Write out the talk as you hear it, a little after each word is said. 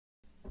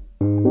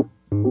What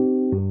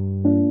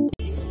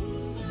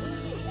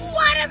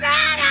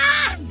about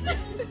us?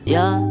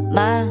 You're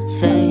my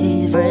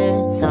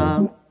favorite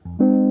song.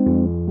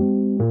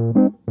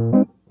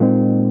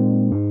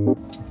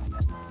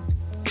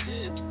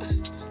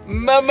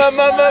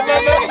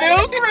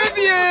 Milk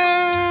review!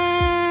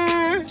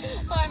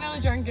 Oh, now we're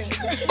drinking.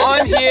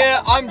 I'm here,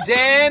 I'm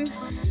Dan.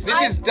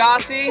 This is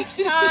Darcy.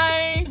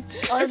 Hi.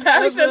 Is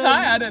that who says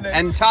hi? I don't know.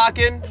 And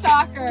Tarkin.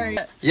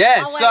 Taco.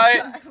 Yeah,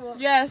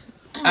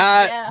 Yes.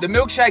 the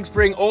milkshakes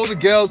bring all the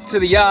girls to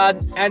the yard,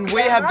 and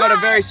we have got a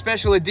very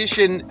special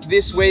edition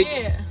this week.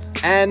 Yeah.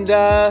 And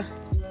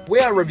we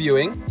are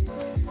reviewing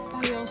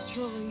Oh, yours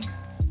truly.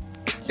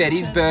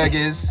 Betty's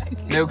Burgers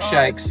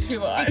milkshakes. Too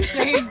large.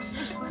 Shakes.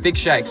 Thick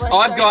shakes.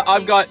 I've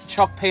got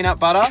choc peanut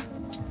butter.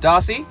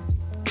 Darcy.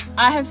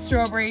 I have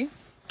strawberry.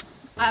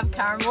 I have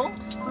caramel.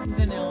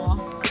 Vanilla.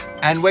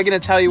 And we're going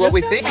to tell you what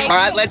we Yes, think. taste All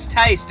right, it. let's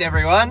taste,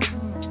 everyone.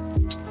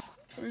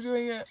 We're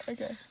doing it.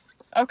 Okay.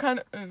 I'll kind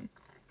of.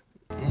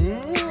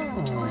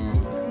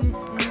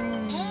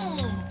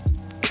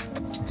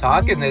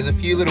 Tarkin, there's a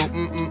few little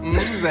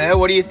there.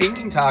 What are you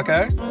thinking,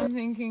 Taco? I'm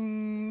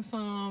thinking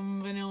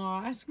some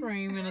vanilla ice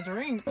cream in a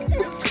drink.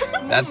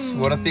 That's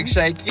what a thick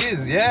shake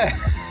is, yeah.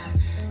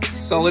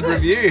 Solid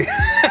review.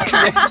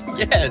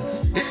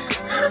 Yes.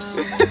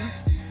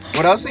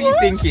 What else are you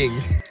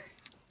thinking?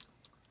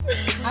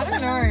 I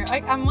don't know.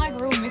 I'm like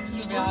real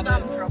mixed about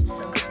it. Drop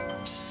some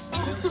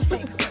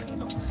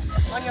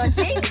on your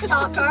jeans,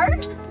 Taco.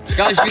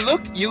 Guys,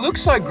 you look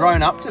so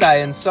grown up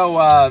today and so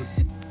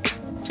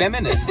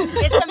feminine.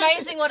 It's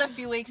amazing what a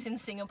few weeks in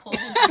Singapore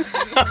will do.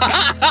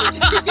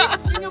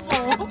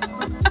 Singapore.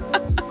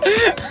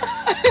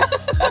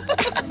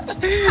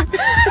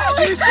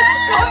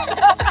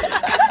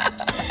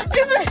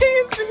 Isn't he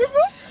in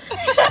Singapore?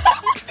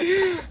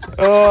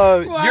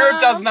 Oh, Wow.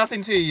 Europe does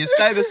nothing to you. You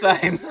stay the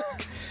same.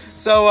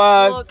 So,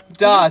 Look.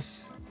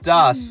 Das,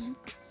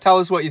 tell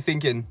us what you're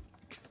thinking.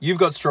 You've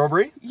got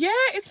strawberry. Yeah,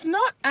 it's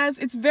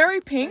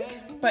very pink,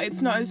 but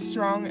it's not as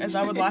strong as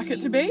I would like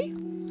it to be.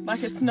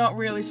 Like, it's not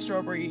really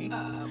strawberry.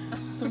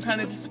 So I'm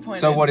kind of disappointed.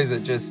 So what is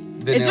it? Just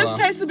vanilla? It just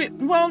tastes a bit,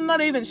 well, not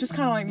even, it's just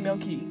kind of like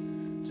milky.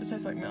 It just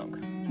tastes like milk.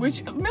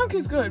 Which, milk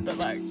is good, but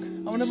like,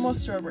 I wanted more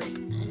strawberry.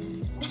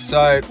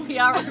 So We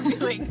are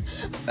reviewing.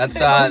 that's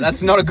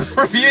not a good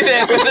review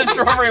there for the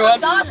strawberry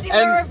one. Darcy,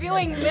 we're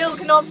reviewing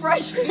milk, not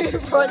fresh food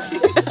produce.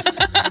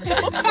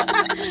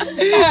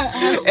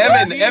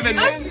 Evan,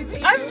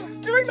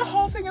 I'm doing the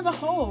whole thing as a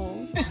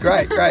whole.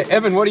 great.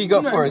 Evan, what do you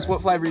got for us?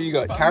 What flavour you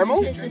got?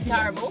 Caramel? This is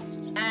caramel,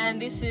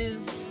 and this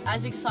is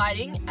as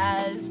exciting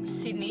as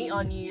Sydney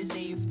on New Year's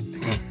Eve.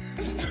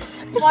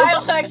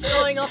 Fireworks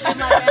going off in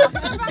my mouth.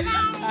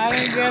 I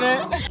don't get it.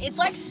 It's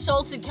like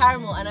salted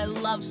caramel, and I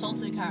love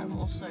salted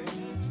caramel, so.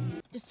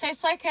 Just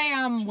tastes like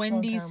a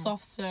Wendy's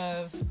soft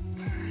serve.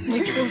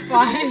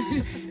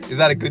 Liquefied. Is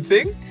that a good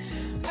thing?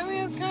 I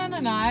mean, it's kind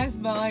of nice,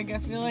 but like, I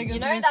feel like it's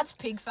You know that's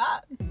pig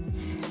fat.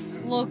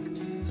 Look,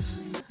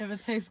 if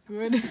it tastes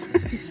good,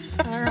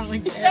 I don't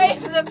really care.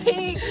 Save the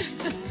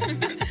pigs!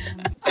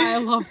 I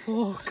love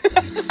pork.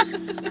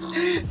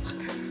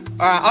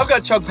 Alright, I've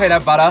got choc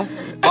peanut butter.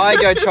 I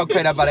go choc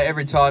peanut butter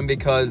every time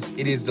because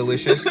it is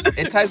delicious.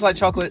 It tastes like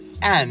chocolate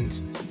and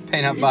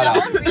peanut butter.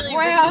 That one really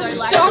Wow, rich,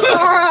 though,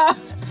 Shakara!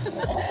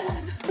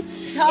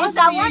 Is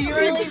that one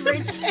really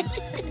rich?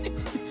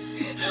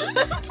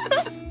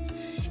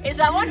 Is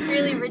that one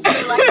really rich like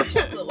the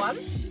chocolate one?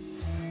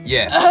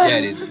 Yeah,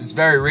 it is. It's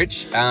very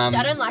rich. See,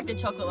 I don't like the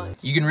chocolate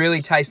ones. You can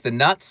really taste the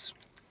nuts.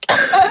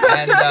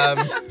 And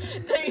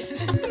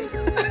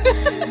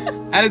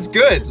and it's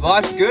good.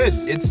 Life's good.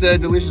 It's a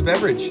delicious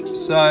beverage.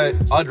 So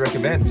I'd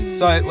recommend.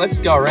 So let's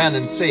go around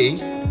and see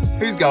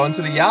who's going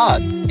to the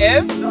yard.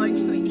 Ev? Going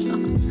to each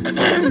other.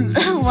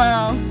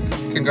 Wow.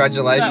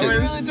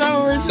 Congratulations. That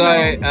was so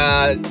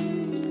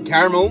original. So,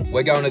 caramel,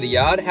 we're going to the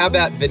yard. How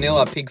about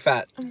vanilla pig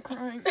fat? I'm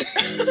crying.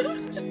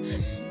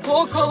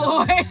 Pork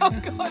all the way, I'm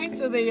going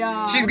to the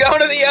yard. She's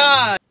going to the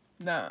yard.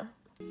 Nah.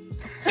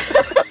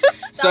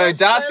 So, was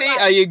so Darcy,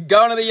 like- are you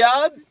going to the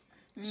yard?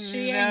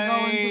 She ain't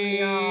going to the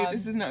yard.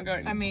 This is not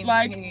going. I mean,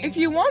 like, he- if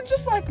you want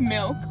just like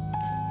milk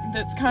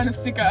that's kind of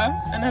thicker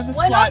and has a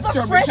We're slight not the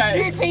strawberry fresh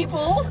taste. food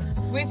people.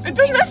 It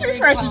doesn't have to be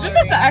fresh, it just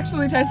has to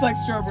actually taste like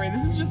strawberry.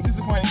 This is just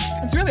disappointing.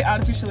 It's really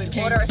artificially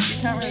pink. Order a You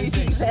can't really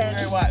see. It's smoothie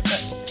very white,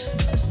 but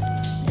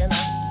yeah, no.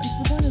 I'm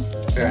disappointed.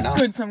 Fair It's enough.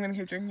 good, so I'm gonna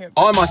keep drinking it.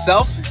 I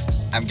myself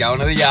am going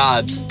to the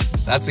yard.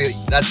 That's it.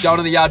 That's going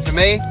to the yard for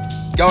me.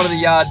 Going to the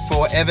yard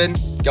for Evan.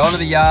 Going to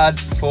the yard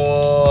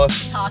for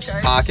Taco.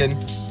 Tarkin. I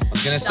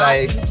was going to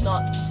say, Darcy's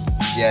not.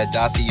 yeah,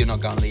 Darcy, you're not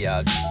going to the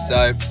yard.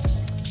 So,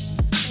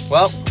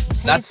 well,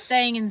 He's that's...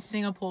 staying in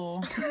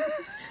Singapore.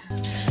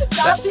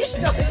 Darcy's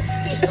not.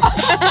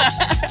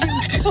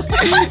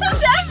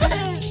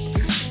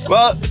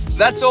 Well,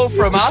 That's all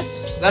from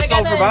us. That's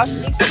all from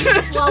us.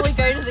 Excuses while we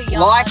go to the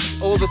yard. Like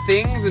all the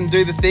things and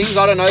do the things.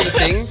 I don't know the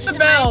things. The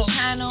bell.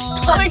 Channel.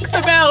 Click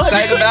the bell.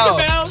 Say the bell.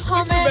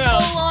 Comment Click the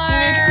bell. below. You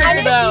need to click And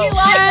the if bell. you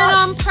like Turn us,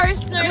 on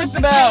post Click the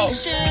bell.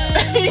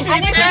 notifications.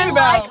 and if the you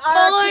bell. like our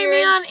Follow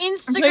me on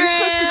appearance- Please click the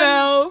Instagram.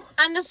 bell.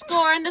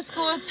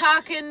 Underscore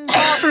Tarkin.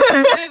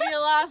 Whatever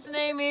your last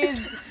name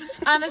is.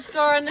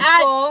 Underscore.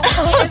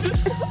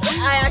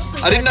 I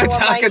actually I didn't know don't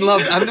what Tarkin my-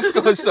 loved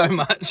underscores so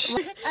much.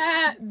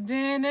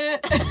 Damn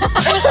it.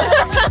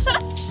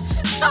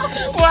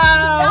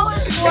 Wow.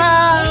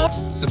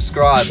 Wow.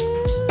 Subscribe.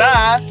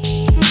 Bye.